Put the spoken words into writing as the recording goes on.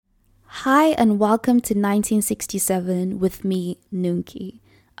Hi, and welcome to 1967 with me, Nunki,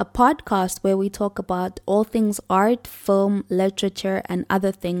 a podcast where we talk about all things art, film, literature, and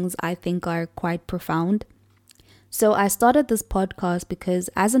other things I think are quite profound. So, I started this podcast because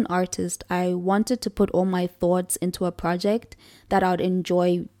as an artist, I wanted to put all my thoughts into a project that I'd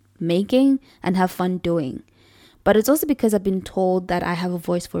enjoy making and have fun doing. But it's also because I've been told that I have a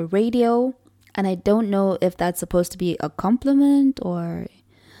voice for radio, and I don't know if that's supposed to be a compliment or.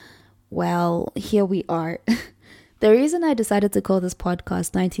 Well, here we are. The reason I decided to call this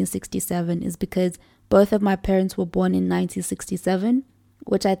podcast 1967 is because both of my parents were born in 1967,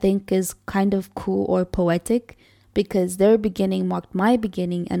 which I think is kind of cool or poetic because their beginning marked my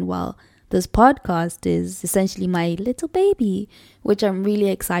beginning. And while this podcast is essentially my little baby, which I'm really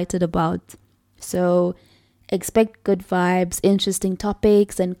excited about. So expect good vibes, interesting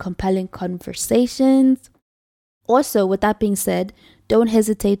topics, and compelling conversations. Also, with that being said, don't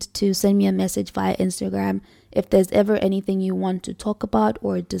hesitate to send me a message via Instagram if there's ever anything you want to talk about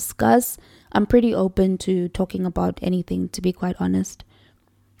or discuss. I'm pretty open to talking about anything, to be quite honest.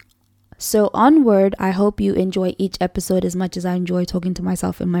 So onward, I hope you enjoy each episode as much as I enjoy talking to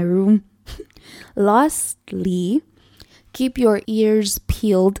myself in my room. Lastly, keep your ears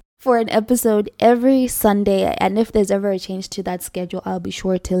peeled for an episode every Sunday, and if there's ever a change to that schedule, I'll be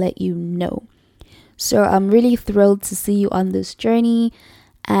sure to let you know. So I'm really thrilled to see you on this journey,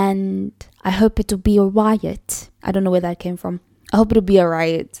 and I hope it'll be a riot. I don't know where that came from. I hope it'll be a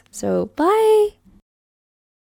riot. So bye.